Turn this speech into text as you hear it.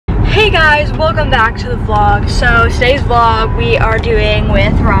Hey guys, welcome back to the vlog. So today's vlog we are doing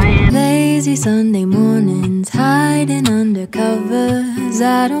with Ryan. Lazy Sunday mornings, hiding under covers.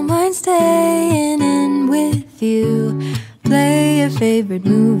 I don't mind staying in with you. Play your favorite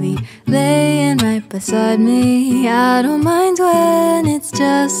movie, laying right beside me. I don't mind when it's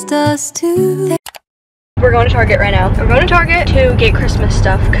just us two. We're going to Target right now. We're going to Target to get Christmas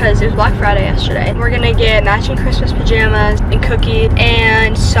stuff because it was Black Friday yesterday. We're gonna get matching Christmas pajamas and cookies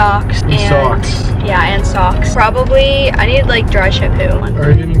and socks Yeah, and socks. Probably I need like dry shampoo.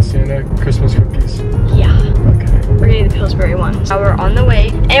 Are you getting Santa Christmas cookies? Yeah. Okay. We're getting the Pillsbury ones. So we're on the way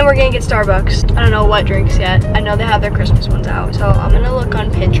and we're gonna get Starbucks. I don't know what drinks yet. I know they have their Christmas ones out. So I'm gonna look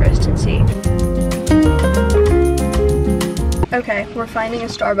on Pinterest and see. Okay, we're finding a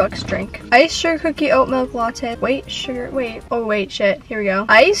Starbucks drink. Iced sugar cookie oat milk latte. Oh wait, shit. Here we go.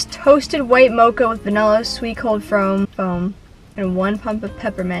 Iced toasted white mocha with vanilla, sweet cold foam, and 1 pump of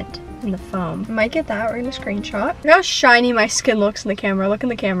peppermint in the foam. I might get that. We're gonna screenshot. Look how shiny my skin looks in the camera. Look in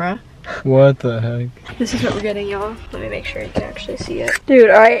the camera. What the heck? This is what we're getting, y'all. Let me make sure you can actually see it. Dude,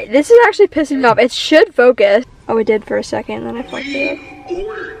 alright, this is actually pissing me off. It should focus. Oh, it did for a second, then I fucked it up. We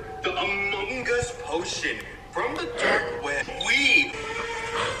ordered the Among Us potion from the dark web.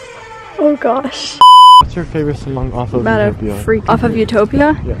 Oh gosh. What's your favorite song off of Utopia? Off of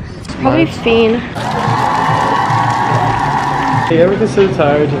Utopia? Yes. It's probably Fiend. You ever get so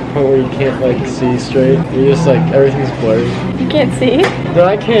tired to the point where you can't like see straight? You're just like, everything's blurry. You can't see? No,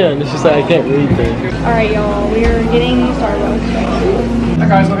 I can. It's just that I can't read things. Alright, y'all. We are getting Starbucks right now. Hi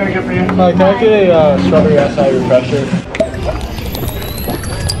guys, what can I get for you? Hi, can I get a strawberry acai refresher?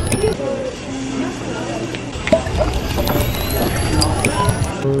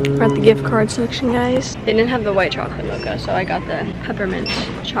 We're at the gift card section, guys. They didn't have the white chocolate mocha, so I got the peppermint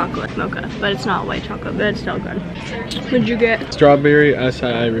chocolate mocha. But it's not white chocolate, but it's still good. What'd you get? Strawberry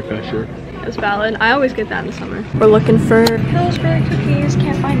acai refresher. That's valid. I always get that in the summer. We're looking for Pillsbury cookies.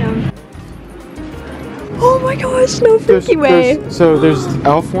 Can't find them. Oh my gosh, no freaky way. So there's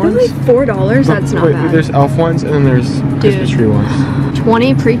elf ones. They're like $4. That's not bad. There's elf ones and then there's Christmas tree ones.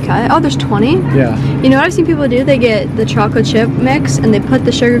 20 pre-cut. Oh, there's 20? Yeah. You know what I've seen people do? They get the chocolate chip mix and they put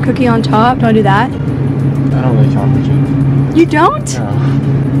the sugar cookie on top. Do I do that? I don't like chocolate chip. You don't?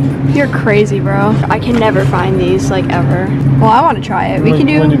 No. You're crazy, bro. I can never find these, like, ever. Well, I want to try it. We can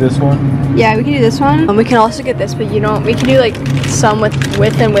do this one. Yeah, we can do this one. And we can also get this, but you don't. We can do like some with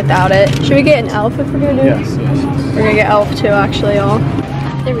and without it. Should we get an elf if we're gonna do it? Yes. We're gonna get elf too, actually, y'all.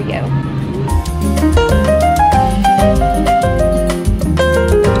 There we go.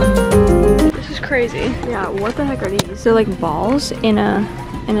 This is crazy. Yeah, what the heck are these? They're like balls in a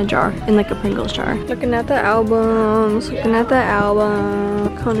jar, in like a Pringles jar. Looking at the albums,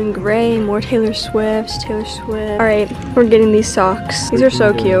 Conan Gray, more Taylor Swift. Alright, we're getting these socks. These are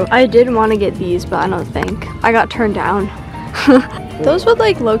so cute. I did want to get these, but I don't think. I got turned down. Those would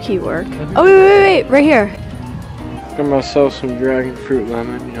like low-key work. Oh, wait, right here. Got myself some dragon fruit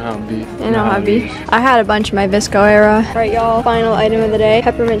lemon, you know how it be. I know how it be. I had a bunch in my Visco era. Alright, y'all, final item of the day.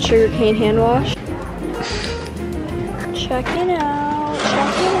 Peppermint sugar cane hand wash. Check it out.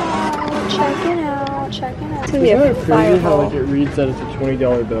 It's gonna be a fireball. How like it reads that it's a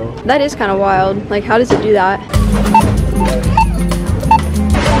 $20 bill. That is kind of wild. Like, how does it do that?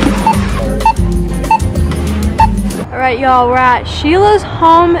 Alright, y'all, we're at Sheila's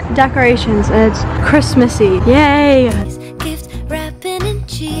Home Decorations and it's Christmassy. Yay! Gift wrapping and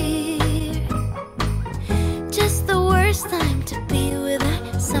cheer. Just the worst time to be with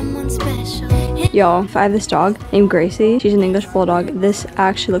someone special. Y'all, if I have this dog named Gracie, she's an English bulldog. This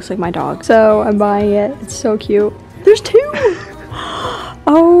actually looks like my dog. So I'm buying it. It's so cute. There's 2!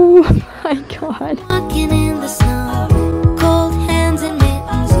 Oh my god. Walking in the snow, cold hands and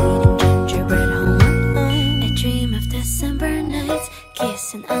mittens, eating gingerbread home. I dream of December nights,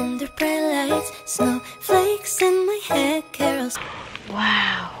 kissing under bright lights, snowflakes in my head, carols.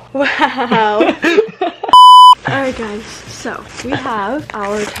 Wow. Alright guys, so we have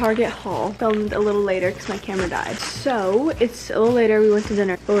our Target haul filmed a little later because my camera died. So it's a little later, we went to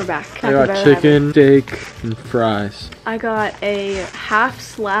dinner, but we're back. I got chicken, steak, and fries. I got a half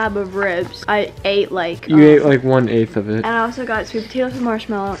slab of ribs. I ate like... You ate like 1/8 of it. And I also got sweet potatoes with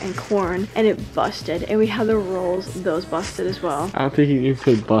marshmallow and corn, and it busted. And we had the rolls, those busted as well. I don't think you can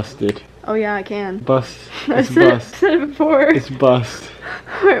say busted. Oh yeah, I can. Bust. I said it before. It's bust.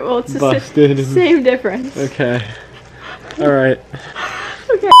 Alright, well it's busted. The same difference. Okay. Alright.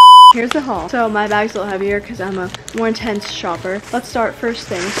 Okay. Here's the haul. So my bag's a little heavier because I'm a more intense shopper. Let's start first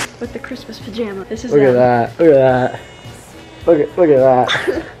thing with the Christmas pajama. This is Look at that. Look at that. Look at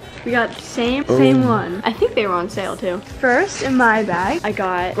that. We got the same one. I think they were on sale too. First in my bag, I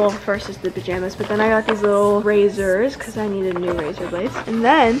got, well, first is the pajamas, but then I got these little razors because I needed new razor blades. And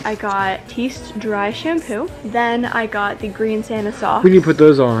then I got Teast dry shampoo. Then I got the green Santa socks. We need to put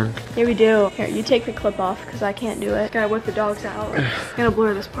those on. Yeah, we do. Here, you take the clip off because I can't do it. Gotta whip the dogs out. I'm gonna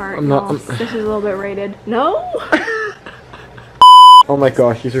blur this part. This is a little bit rated. No! Oh my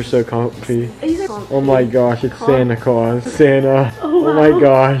gosh, these are so comfy. These are comfy. Oh my gosh, it's Santa Claus. Santa. Oh, wow. Oh my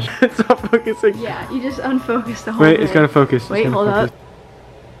gosh. It's not focusing. Yeah, you just unfocused the whole Wait, thing. it's gonna focus. Wait, hold up.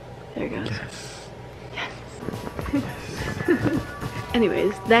 There it goes. Yes.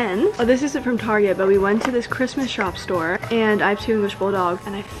 Anyways, then, oh, this isn't from Target, but we went to this Christmas shop store, and I have 2 English bulldogs,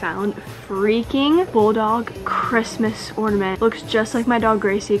 and I found a freaking bulldog Christmas ornament. Looks just like my dog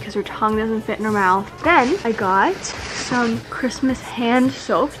Gracie because her tongue doesn't fit in her mouth. Then I got some Christmas hand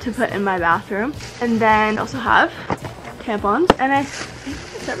soap to put in my bathroom, and then I also have tampons, and I think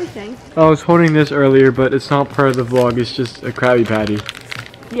that's everything. I was holding this earlier, but it's not part of the vlog. It's just a Krabby Patty.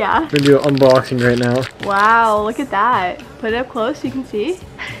 Yeah. We're gonna do an unboxing right now. Wow, look at that. Put it up close so you can see.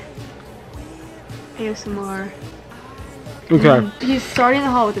 ASMR. Okay. He's starting the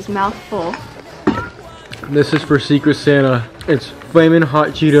haul with his mouth full. This is for Secret Santa. It's Flamin' Hot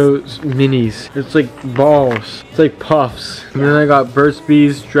Cheetos minis. It's like balls. It's like puffs. And then I got Burt's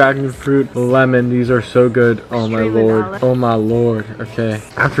Bees, Dragon Fruit, Lemon. These are so good. Oh my lord. Oh my lord. Okay.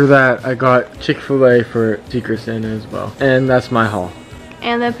 After that, I got Chick-fil-A for Secret Santa as well. And that's my haul.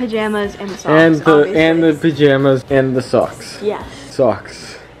 And the pajamas and the socks. And the pajamas and the socks. Yes.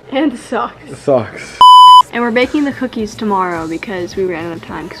 Socks. And the socks. The socks. And we're baking the cookies tomorrow because we ran out of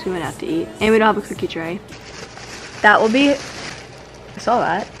time because we went out to eat. And we don't have a cookie tray. That will be, I saw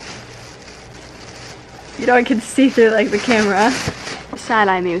that. You know, I can see through like the camera.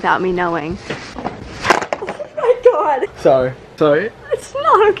 Side-eye me without me knowing. Oh my god. Sorry. Sorry. It's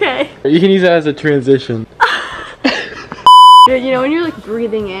not okay. You can use that as a transition. You know when you're like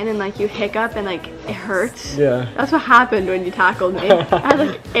breathing in and like you hiccup and like it hurts? Yeah. That's what happened when you tackled me. I had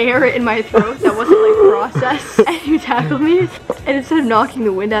like air in my throat that wasn't like processed, and you tackled me, and instead of knocking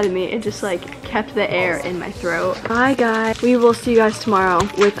the wind out of me, it just like kept the air in my throat. Bye guys. We will see you guys tomorrow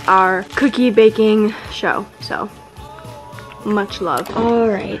with our cookie baking show. So much love.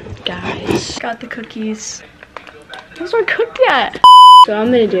 Alright guys. Got the cookies. Those aren't cooked yet. So what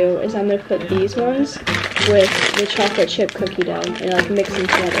I'm gonna do is I'm gonna put these ones with the chocolate chip cookie dough and like mix them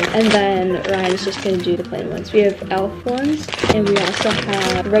together. And then Ryan's just gonna do the plain ones. We have elf ones and we also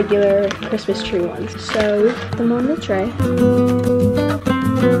have regular Christmas tree ones. So we put them on the tray.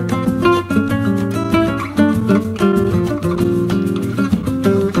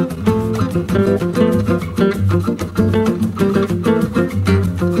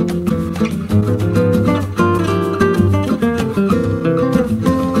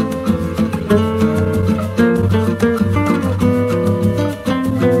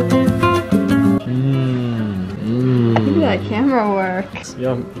 Camera works.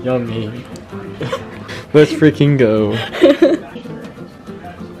 Yummy. Let's freaking go.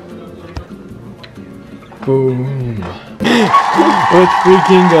 Boom. Let's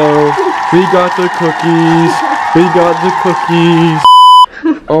freaking go. We got the cookies. We got the cookies.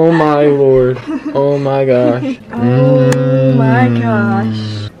 Oh my lord. Oh my gosh. Oh my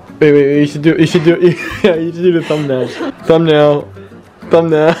gosh. Wait, you should do yeah, you should do the thumbnail.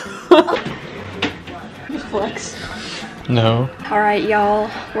 Thumbnail. Just flex. No. Alright y'all,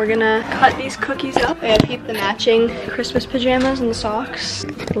 we're gonna cut these cookies up. I gotta keep the matching Christmas pajamas and the socks.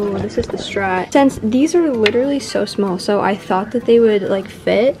 Oh, this is the strat. Since these are literally so small, so I thought that they would like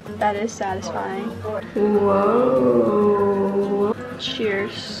fit. That is satisfying. Whoa.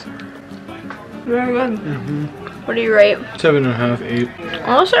 Cheers. Very good. What do you rate? 7.5, 8.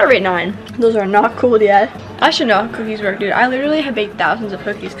 Also I rate 9. Those are not cooled yet. I should know how cookies work, dude. I literally have baked thousands of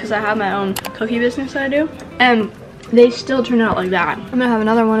cookies because I have my own cookie business that I do. And they still turn out like that. I'm gonna have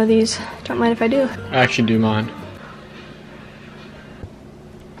another one of these. Don't mind if I do. I actually do mine.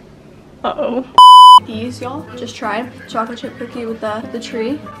 Uh-oh. These, y'all, just tried. Chocolate chip cookie with the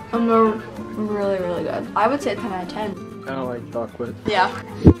tree. And they're really, really good. I would say 10 out of 10. I don't like chocolate. Yeah.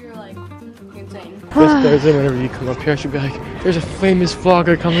 You're like insane. This Thursday, whenever you come up here, I should be like, there's a famous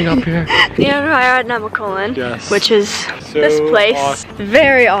vlogger coming up here. Yeah, we're at Nemacolin, Yes. which is this place. Awesome.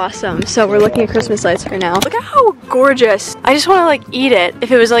 Very awesome. So we're looking at Christmas lights right now. Look at how gorgeous. I just want to like eat it.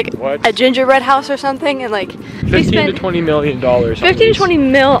 If it was like a gingerbread house or something, and like 15 to 20 million dollars. 15 to 20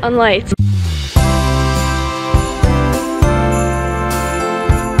 mil on lights.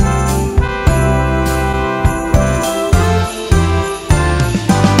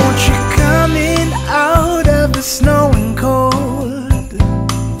 Snow and cold,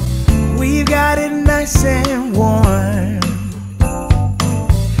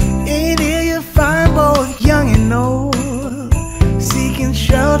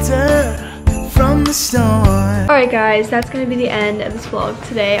 the storm. Alright guys, that's gonna be the end of this vlog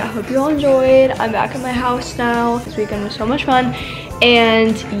today. I hope you all enjoyed. I'm back at my house now. This weekend was so much fun.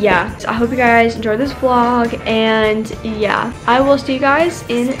 And yeah, so I hope you guys enjoyed this vlog. And yeah, I will see you guys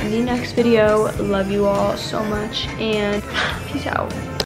in the next video. Love you all so much and peace out.